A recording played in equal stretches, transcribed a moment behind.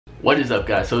What is up,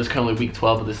 guys? So it's currently week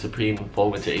 12 of the Supreme Fall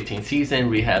Winter 18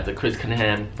 season. We have the Chris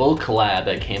Cunningham full collab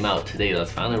that came out today.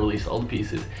 That's finally released all the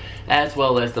pieces, as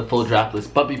well as the full drop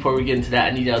list. But before we get into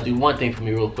that, I need y'all to do one thing for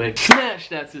me real quick. Smash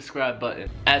that subscribe button,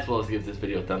 as well as give this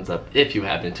video a thumbs up if you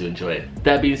happen to enjoy it.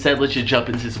 That being said, let's just jump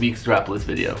into this week's drop list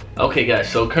video. Okay,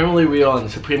 guys, so currently we are on the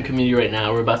Supreme community right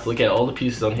now. We're about to look at all the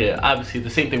pieces on here. Obviously,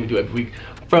 the same thing we do every week,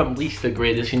 from least to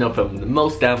greatest, you know, from the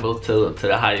most downvotes to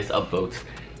the highest upvotes.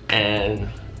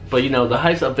 But you know, the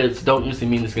highest upvotes don't usually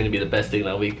mean it's going to be the best thing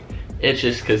that week. It's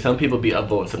just because some people be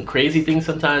upvoting some crazy things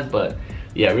sometimes. But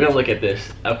yeah, we're going to look at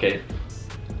this. Okay,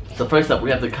 so first up we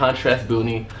have the contrast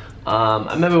boonie. I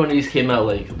remember when these came out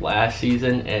like last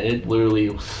season, and it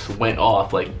literally went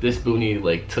off. Like this boonie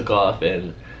like took off,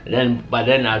 and then by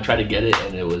then I tried to get it,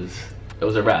 and it was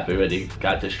a wrap. It already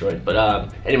got destroyed. But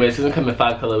anyway, it's going to come in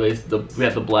 5 colorways. We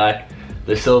have the black,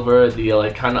 the silver, the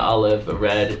like kind of olive, a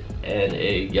red, and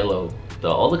a yellow.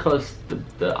 All the colors,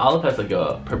 the olive has like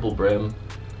a purple brim,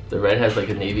 the red has like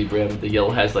a navy brim, the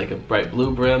yellow has like a bright blue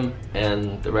brim,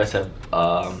 and the rest have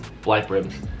black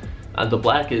brims. And the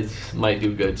black might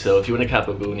do good, so if you want to cop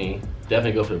a boonie,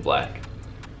 definitely go for the black.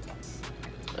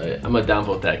 I'm gonna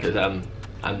downvote that because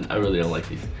I really don't like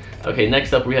these. Okay,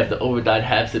 next up we have the overdyed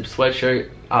half zip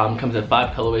sweatshirt. Comes in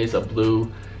 5 colorways: a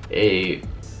blue, a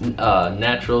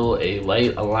natural, a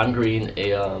light, a lime green,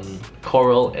 a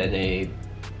coral, and a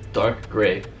dark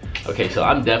gray. Okay, so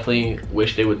I'm definitely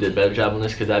wish they would did a better job on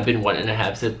this because I've been wanting a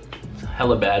half zip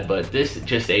hella bad, but this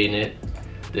just ain't it.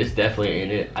 This definitely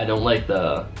ain't it. I don't like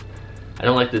the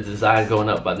design going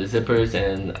up by the zippers,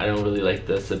 and I don't really like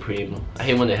the Supreme. I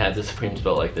hate when they have the Supreme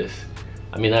spelled like this.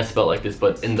 I mean, not spelled like this,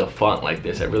 but in the font like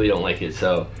this. I really don't like it.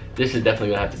 So this is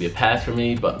definitely gonna have to be a pass for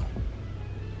me. But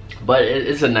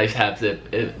it's a nice half zip.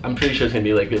 I'm pretty sure it's gonna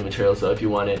be like good material. So if you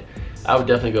want it, I would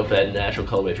definitely go for that natural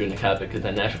colorway if you're in the cop it, because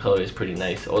that natural colorway is pretty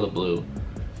nice, or the blue.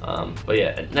 But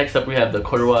yeah, next up we have the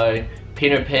corduroy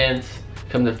painter pants.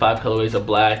 Comes in 5 colorways: a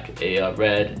black, a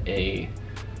red, a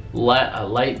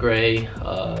light gray,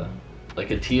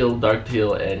 like a teal, dark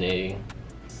teal, and a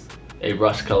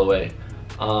rust colorway.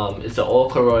 It's an all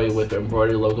corduroy with the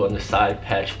embroidery logo on the side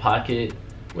patch pocket,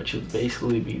 which would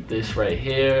basically be this right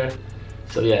here.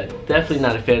 So yeah, definitely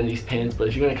not a fan of these pants, but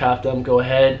if you're gonna cop them, go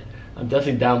ahead. I'm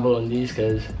definitely downvoting these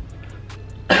because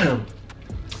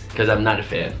I'm not a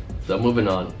fan. So moving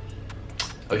on.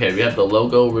 Okay, we have the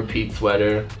logo repeat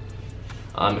sweater.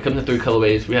 It comes in 3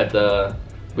 colorways. We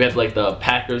have like the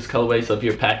Packers colorway, so if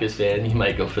you're a Packers fan, you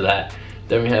might go for that.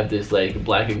 Then we have this like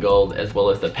black and gold, as well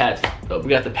as the Pats. We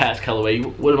got the Pats colorway.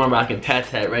 What am I rocking? Pats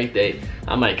hat right there.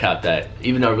 I might cop that.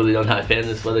 Even though I really don't have a fan of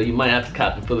this sweater, you might have to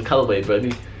cop it for the colorway,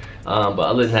 buddy. But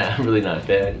other than that, I'm really not a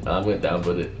fan. I went down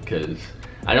with it because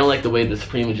I don't like the way the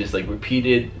Supreme is just like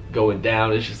repeated going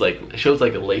down. It's just like, it shows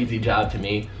like a lazy job to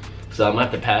me. So I'm gonna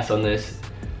have to pass on this.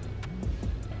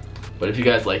 But if you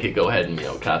guys like it, go ahead and, you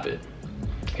know, cop it.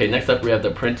 Okay, next up we have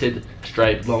the printed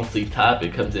striped long sleeve top.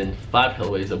 It comes in 5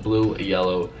 colorways: a blue, a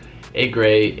yellow, a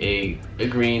gray, a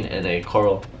green, and a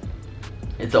coral.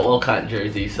 It's an all cotton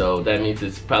jersey, so that means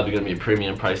it's probably gonna be a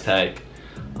premium price tag.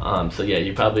 So yeah,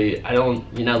 you're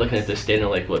not looking at the standard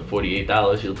like what,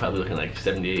 $48. You're probably looking like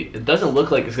 $78. It doesn't look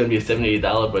like it's gonna be a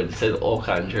 $78, but it says all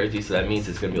cotton jersey, so that means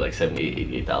it's gonna be like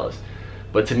 $78, $88.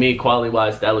 But to me, quality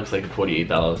wise, that looks like a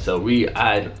 $48. So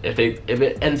if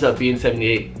it ends up being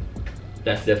 $78,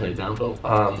 that's definitely a downvote.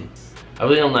 I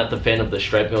really am not the fan of the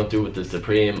stripe going through with the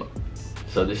Supreme,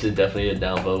 so this is definitely a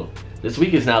downvote. This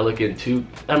week is not looking too,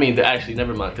 actually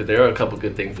never mind, because there are a couple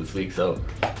good things this week. So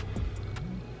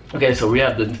okay, so we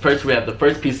have the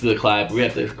first piece of the collab. We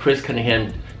have the Chris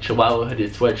Cunningham Chihuahua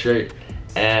hooded sweatshirt,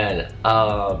 and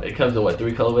it comes in what,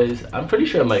 3 colorways? I'm pretty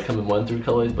sure it might come in 1 3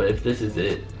 colorways, but if this is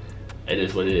it, it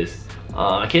is what it is.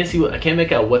 I can't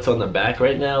make out what's on the back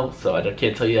right now, so I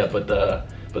can't tell you yet. But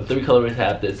 3 colorways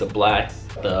have this: the black,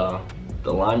 the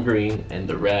lime green, and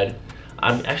the red.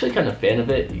 I'm actually kind of a fan of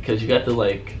it because you got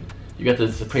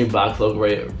the Supreme box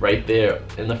logo right there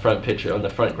in the front picture, on the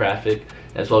front graphic.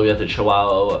 As well, we have the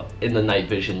Chihuahua in the night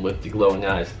vision with the glowing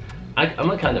eyes. I'm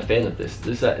a kind of fan of this.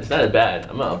 It's not that bad.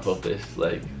 I'm gonna upvote this.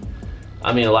 Like,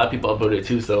 I mean, a lot of people upvoted it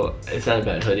too, so it's not a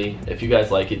bad hoodie. If you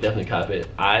guys like it, definitely cop it.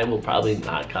 I will probably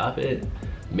not cop it.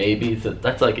 Maybe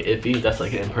that's like iffy. That's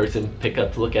like an in-person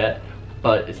pickup to look at,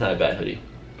 but it's not a bad hoodie.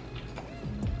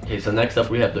 Okay, so next up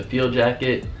we have the field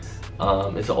jacket.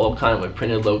 It's an all cotton with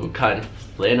printed logo cotton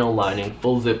flannel lining,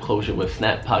 full zip closure with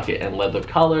snap pocket and leather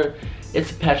collar. It's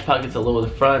patch pockets all over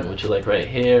the front, which are like right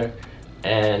here,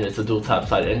 and it's a dual top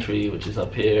side entry, which is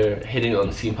up here, hitting on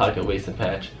the seam pocket, waist, and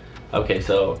patch. Okay,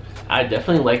 so I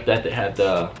definitely like that they have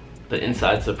the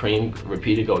inside Supreme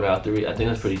repeated going out through. I think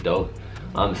that's pretty dope.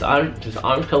 This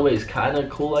orange colorway is kind of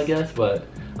cool, I guess, but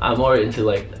I'm more into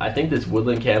like, I think this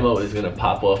woodland camo is gonna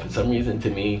pop off for some reason. To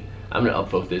me, I'm gonna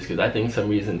upvote this because I think some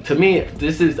reason, to me,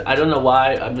 this is, I don't know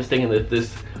why, I'm just thinking that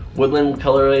this woodland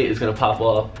colorway is gonna pop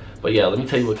off. But yeah, let me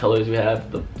tell you what colors we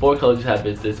have. The 4 colors we have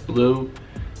is this blue,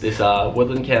 this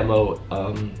woodland camo,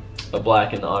 a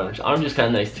black, and the orange. Orange is kind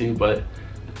of nice too, but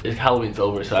Halloween's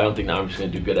over, so I don't think the orange is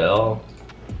gonna do good at all.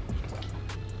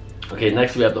 Okay,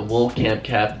 next we have the wool camp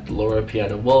cap, Laura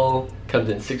Piano wool. Comes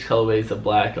in 6 colorways: a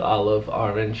black, olive,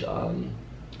 orange,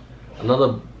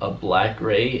 another black,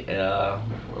 gray,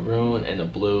 maroon, and a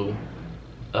blue.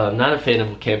 Not a fan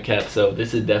of camp cap, so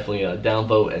this is definitely a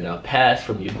downvote and a pass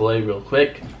from your boy real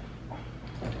quick.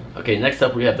 Okay, next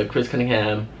up we have the Chris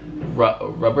Cunningham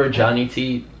Rubber Johnny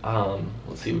Tee.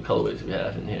 Let's see what colorways we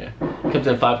have in here. It comes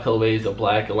in 5 colorways: a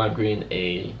black, a lime green,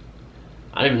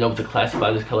 I don't even know what to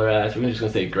classify this color as. We're just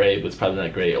gonna say gray, but it's probably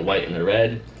not gray. A white and a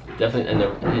red, definitely.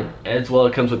 And as well,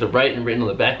 it comes with the writing written on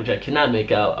the back, which I cannot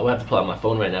make out. I will have to pull out my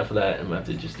phone right now for that, and I'm gonna have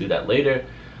to just do that later.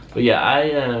 But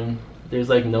yeah, there's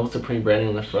like no Supreme branding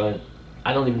on the front.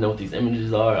 I don't even know what these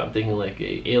images are. I'm thinking like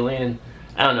a alien.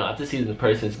 I don't know. I have to see it in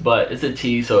person, but it's a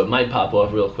T, so it might pop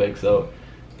off real quick. So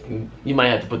you might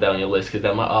have to put that on your list because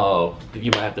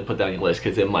you might have to put that on your list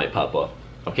because it might pop off.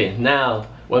 Okay, now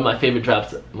one of my favorite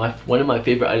drops, one of my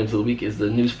favorite items of the week is the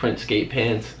newsprint skate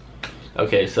pants.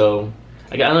 Okay, so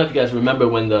I don't know if you guys remember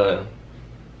when the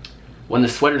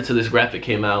sweater to this graphic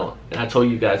came out, and I told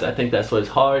you guys I think that sweater's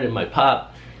hard and might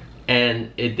pop,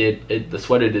 and it did. The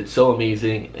sweater did so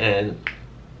amazing, and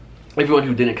everyone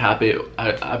who didn't cop it,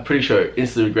 I'm pretty sure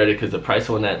instantly regretted because the price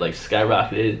on that like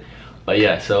skyrocketed. But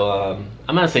yeah, so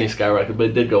I'm not saying skyrocketed,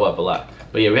 but it did go up a lot.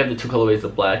 But yeah, we have the 2 colorways, the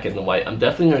black and the white. I'm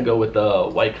definitely gonna go with the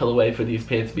white colorway for these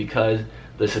pants because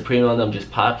the Supreme on them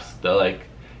just pops. They're like,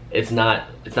 it's not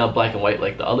black and white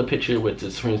like the other picture, which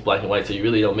the Supreme's black and white, so you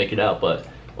really don't make it out. But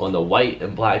on the white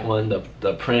and black one,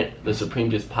 the print, the Supreme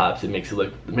just pops. It makes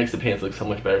the pants look so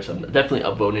much better. So I'm definitely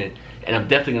upvoting it, and I'm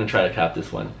definitely gonna try to cop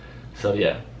this one. So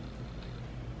yeah.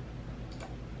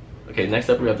 Okay, next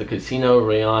up we have the Casino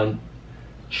Rayon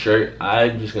shirt.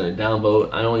 I'm just gonna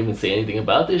downvote. I don't even say anything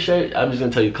about this shirt. I'm just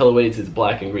gonna tell you colorways. It's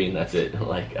black and green. That's it.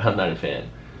 Like, I'm not a fan.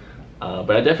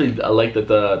 But I like that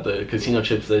the Casino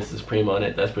Chips list is Supreme on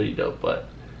it. That's pretty dope. But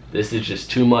this is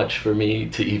just too much for me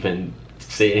to even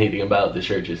say anything about. The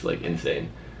shirt is like insane.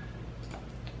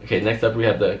 Okay, next up we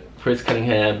have the Chris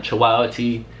Cunningham Chihuahua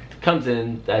tee. Comes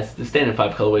in, that's the standard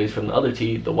 5 colorways from the other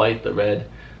tee: the white, the red,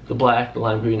 the black, the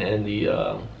lime green, and the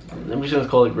I'm just gonna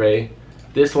call it gray.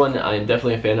 This one I am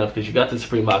definitely a fan of because you got the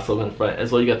Supreme box logo in the front,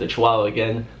 as well you got the Chihuahua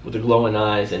again with the glowing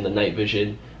eyes and the night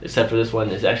vision, except for this one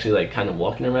is actually like kind of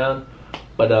walking around.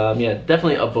 But yeah,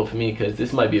 definitely an upvote for me because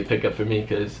this might be a pickup for me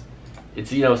because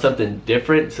it's, you know, something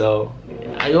different. So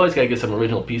I always gotta get some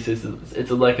original pieces. It's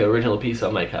like an original piece, so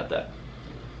I might cop that.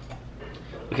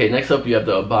 Okay, next up you have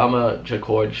the Obama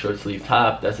Jacquard short sleeve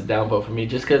top. That's a downvote for me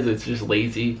just because it's just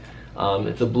lazy.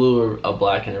 It's a blue, a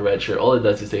black, and a red shirt. All it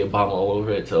does is say Obama all over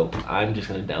it, so I'm just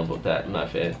gonna downvote that. I'm not a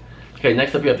fan. Okay,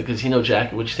 next up you have the Casino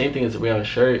jacket, which same thing as the rayon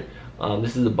shirt.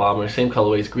 This is a bomber, same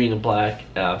colorways, green and black,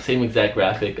 same exact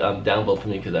graphic. Downvote for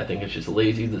me because I think it's just a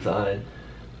lazy design.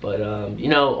 But you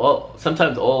know,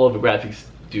 sometimes all over graphics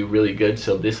do really good,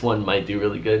 so this one might do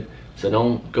really good. So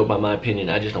don't go by my opinion.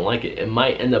 I just don't like it. It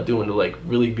might end up doing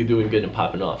doing good and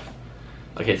popping off.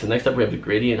 Okay, so next up we have the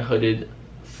gradient hooded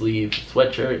sleeve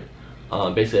sweatshirt.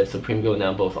 Basically I have Supreme going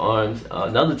down both arms.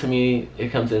 Another, to me, it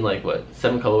comes in like what,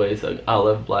 7 colorways: like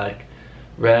olive, black,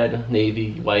 red,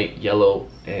 navy, white, yellow,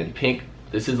 and pink.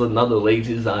 This is another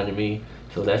lazy design to me,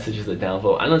 so that's just a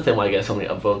downvote. I don't understand why I got so many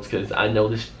upvotes because I know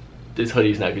this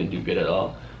hoodie is not going to do good at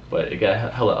all, but it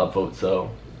got hella upvotes, so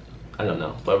I don't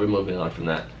know. But we're moving on from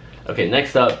that. Okay,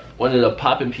 next up, one of the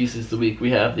popping pieces of the week,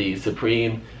 we have the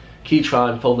Supreme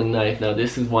Keytron folding knife. Now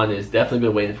this is one that's definitely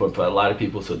been waiting for a lot of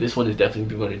people, so this one is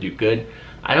definitely going to do good.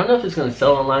 I don't know if it's going to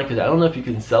sell online because I don't know if you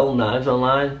can sell knives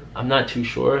online. I'm not too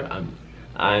sure.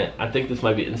 I think this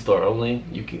might be in-store only.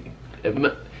 You can,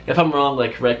 if I'm wrong,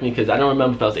 like, correct me because I don't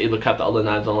remember if I was able to cop the other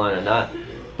knives online or not.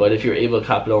 But if you're able to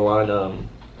cop it online,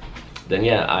 then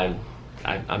yeah,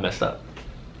 I messed up.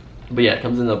 But yeah, it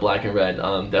comes in the black and red.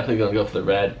 Definitely gonna go for the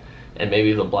red, and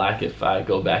maybe the black if I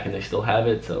go back and they still have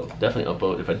it. So definitely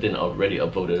upvote if I didn't already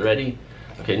upvote it already.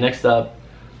 Okay, next up,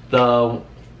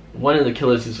 one of the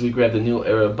killers is we grabbed the New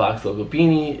Era box logo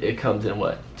beanie. It comes in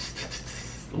what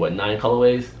 9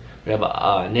 colorways. We have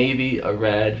a navy, a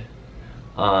red,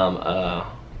 a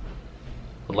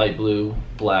light blue,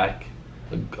 black,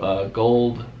 a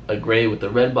gold, a gray with the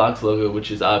red box logo,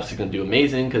 which is obviously going to do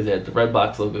amazing because it has the red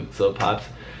box logo, so it pops.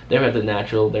 Then we have the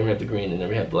natural, then we have the green, and then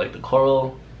we have like the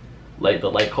coral, like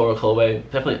the light coral colorway.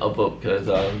 Definitely upvote because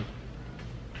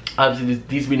obviously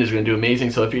these beanies are gonna do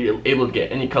amazing. So if you're able to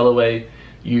get any colorway,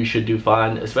 you should do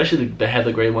fine, especially the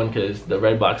heather gray one, because the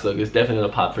red box logo is definitely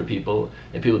gonna pop for people,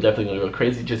 and people definitely gonna go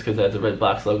crazy just because it has a red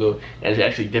box logo and it's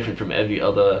actually different from every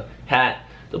other hat.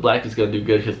 The black is gonna do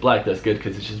good because black does good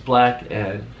because it's just black,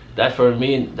 and that's for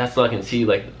me. That's all I can see.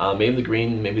 Like maybe the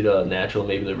green, maybe the natural,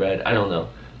 maybe the red. I don't know,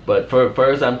 but for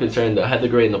far as I'm concerned, the heather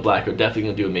gray and the black are definitely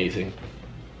gonna do amazing.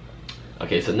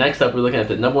 Okay, so next up, we're looking at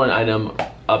the #1 item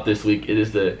up this week. It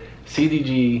is the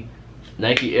CDG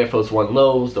Nike Air Force 1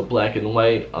 lows, the black and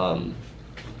white.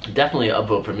 Definitely an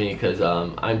upvote for me because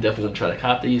I'm definitely gonna try to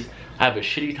cop these. I have a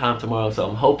shitty time tomorrow, so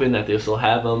I'm hoping that they still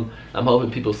have them. I'm hoping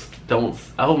people don't.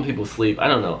 I'm hoping people sleep. I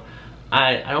don't know.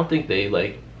 I don't think they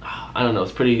like. I don't know.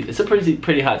 It's a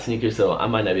pretty hot sneaker, so I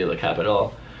might not be able to cop it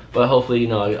all. But hopefully, you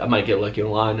know, I might get lucky in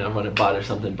line and I'm running a bot or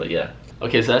something. But yeah.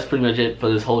 Okay, so that's pretty much it for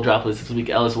this whole drop list this week,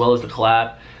 as well as the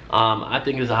collab. I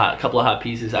think there's a couple of hot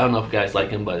pieces. I don't know if you guys like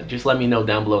them, but just let me know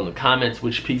down below in the comments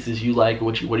which pieces you like,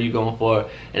 what are you going for,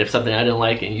 and if something I didn't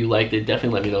like and you liked it,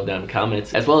 definitely let me know down in the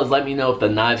comments. As well as let me know if the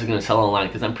knives are gonna sell online,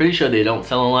 because I'm pretty sure they don't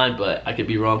sell online, but I could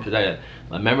be wrong because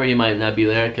my memory might not be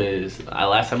there, because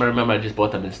last time I remember I just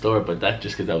bought them in store, but that's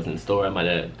just because I was in store.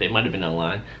 They might have been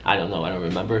online. I don't know, I don't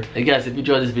remember. And guys, if you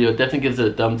enjoyed this video, definitely give it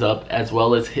a thumbs up, as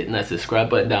well as hitting that subscribe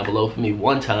button down below for me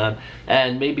one time,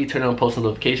 and maybe turn on post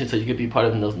notifications so you can be part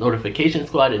of those notification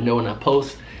squad and know when I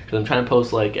post, because I'm trying to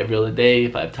post like every other day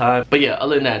if I have time. But yeah,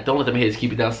 other than that, don't let them haters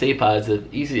keep you down. Stay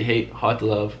positive, easy to hate, hard to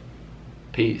love.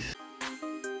 Peace.